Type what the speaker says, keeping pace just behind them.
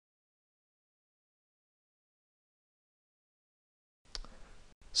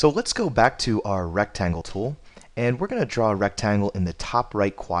So let's go back to our rectangle tool, and we're going to draw a rectangle in the top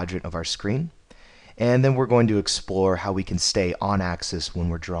right quadrant of our screen, and then we're going to explore how we can stay on axis when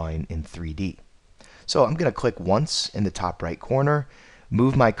we're drawing in 3D. So I'm going to click once in the top right corner,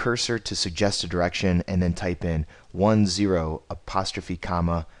 move my cursor to suggest a direction, and then type in 10 apostrophe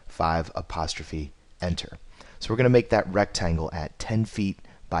comma 5 apostrophe enter. So we're going to make that rectangle at 10 feet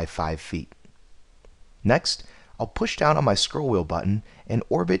by 5 feet. Next, I'll push down on my scroll wheel button and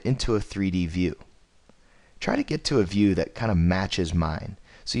orbit into a 3D view. Try to get to a view that kind of matches mine.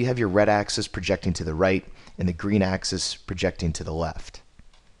 So you have your red axis projecting to the right and the green axis projecting to the left.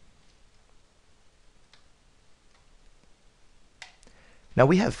 Now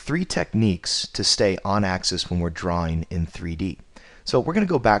we have three techniques to stay on axis when we're drawing in 3D. So we're going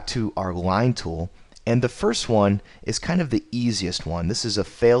to go back to our line tool, and the first one is kind of the easiest one. This is a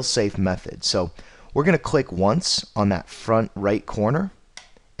fail-safe method. So we're going to click once on that front right corner,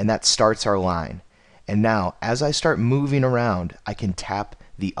 and that starts our line. And now, as I start moving around, I can tap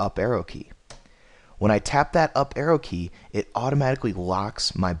the up arrow key. When I tap that up arrow key, it automatically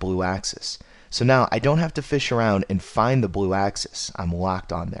locks my blue axis. So now I don't have to fish around and find the blue axis. I'm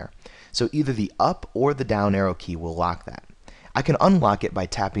locked on there. So either the up or the down arrow key will lock that. I can unlock it by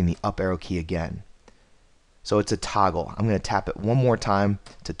tapping the up arrow key again. So it's a toggle. I'm going to tap it one more time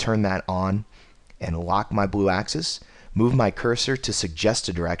to turn that on and lock my blue axis, move my cursor to suggest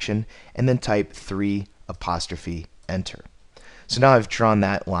a direction, and then type 3 apostrophe enter. So now I've drawn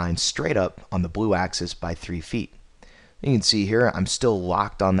that line straight up on the blue axis by 3 feet. You can see here I'm still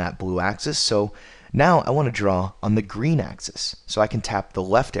locked on that blue axis, so now I want to draw on the green axis. So I can tap the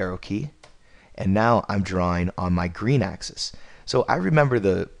left arrow key, and now I'm drawing on my green axis. So I remember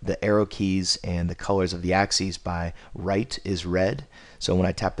the arrow keys and the colors of the axes by right is red. So when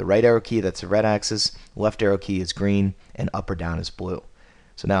I tap the right arrow key, that's the red axis, left arrow key is green, and up or down is blue.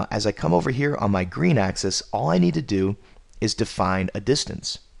 So now as I come over here on my green axis, all I need to do is define a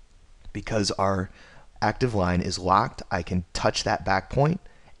distance. Because our active line is locked, I can touch that back point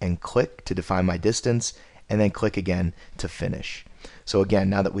and click to define my distance, and then click again to finish. So again,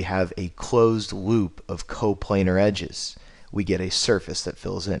 now that we have a closed loop of coplanar edges, we get a surface that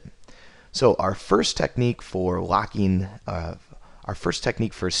fills in. So our first technique for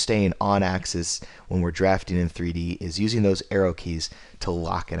staying on axis when we're drafting in 3D is using those arrow keys to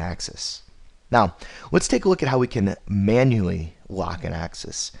lock an axis. Now, let's take a look at how we can manually lock an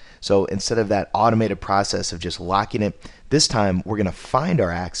axis. So instead of that automated process of just locking it, this time we're going to find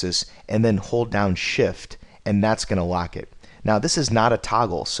our axis and then hold down Shift, and that's going to lock it. Now this is not a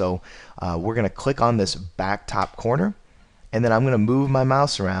toggle, so we're going to click on this back top corner, and then I'm going to move my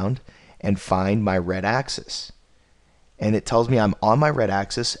mouse around and find my red axis. And it tells me I'm on my red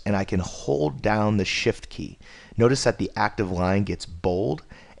axis, and I can hold down the Shift key. Notice that the active line gets bold,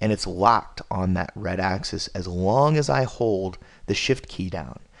 and it's locked on that red axis as long as I hold the Shift key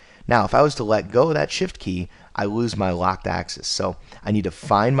down. Now, if I was to let go of that Shift key, I lose my locked axis. So I need to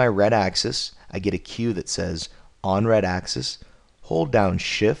find my red axis. I get a cue that says on red axis, hold down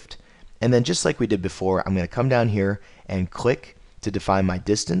Shift, and then just like we did before, I'm going to come down here and click to define my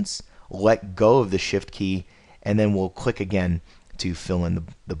distance, let go of the Shift key, and then we'll click again to fill in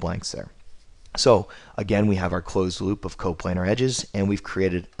the blanks there. So again, we have our closed loop of coplanar edges, and we've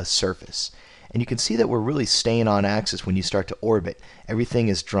created a surface. And you can see that we're really staying on axis when you start to orbit. Everything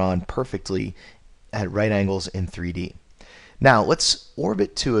is drawn perfectly at right angles in 3D. Now let's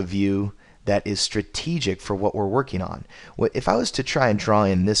orbit to a view that is strategic for what we're working on. If I was to try and draw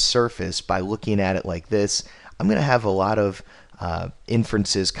in this surface by looking at it like this, I'm going to have a lot of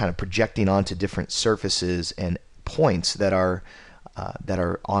inferences kind of projecting onto different surfaces and points that are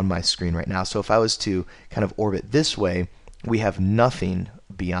on my screen right now. So if I was to kind of orbit this way, we have nothing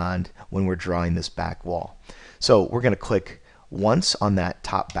beyond when we're drawing this back wall. So we're going to click once on that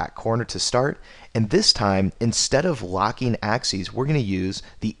top back corner to start, and this time instead of locking axes, we're going to use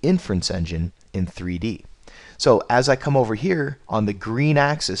the inference engine in 3D. So as I come over here on the green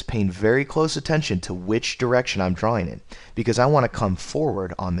axis, paying very close attention to which direction I'm drawing in, because I want to come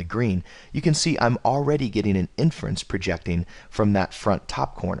forward on the green, you can see I'm already getting an inference projecting from that front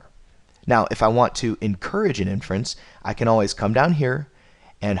top corner. Now, if I want to encourage an inference, I can always come down here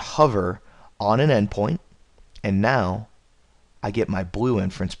and hover on an endpoint, and now I get my blue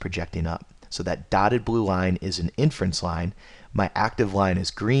inference projecting up. So that dotted blue line is an inference line, my active line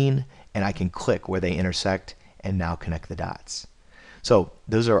is green, and I can click where they intersect and now connect the dots. So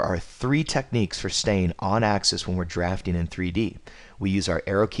those are our three techniques for staying on axis when we're drafting in 3D. We use our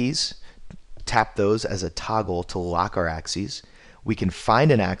arrow keys, tap those as a toggle to lock our axes. We can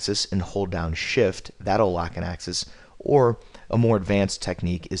find an axis and hold down Shift, that'll lock an axis, Or a more advanced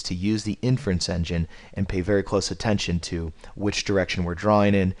technique is to use the inference engine and pay very close attention to which direction we're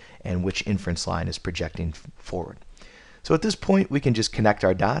drawing in and which inference line is projecting forward. So at this point, we can just connect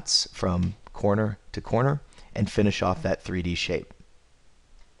our dots from corner to corner and finish off that 3D shape.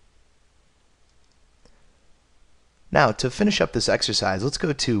 Now, to finish up this exercise, let's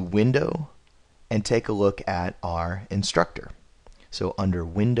go to Window and take a look at our instructor. So under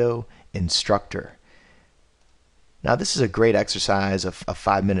Window, Instructor. Now this is a great exercise, a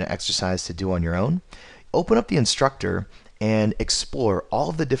 5-minute exercise to do on your own. Open up the instructor and explore all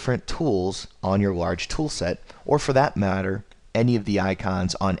of the different tools on your large tool set, or for that matter, any of the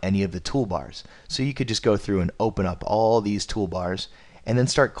icons on any of the toolbars. So you could just go through and open up all these toolbars and then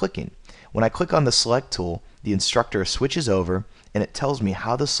start clicking. When I click on the select tool, the instructor switches over and it tells me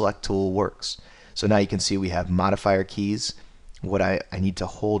how the select tool works. So now you can see we have modifier keys, what I need to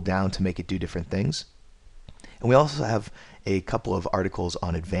hold down to make it do different things. And we also have a couple of articles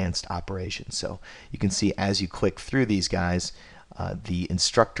on advanced operations. So you can see as you click through these guys, the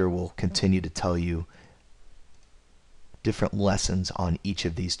instructor will continue to tell you different lessons on each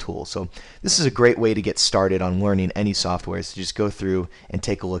of these tools. So this is a great way to get started on learning any software, is to just go through and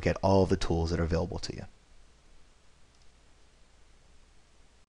take a look at all the tools that are available to you.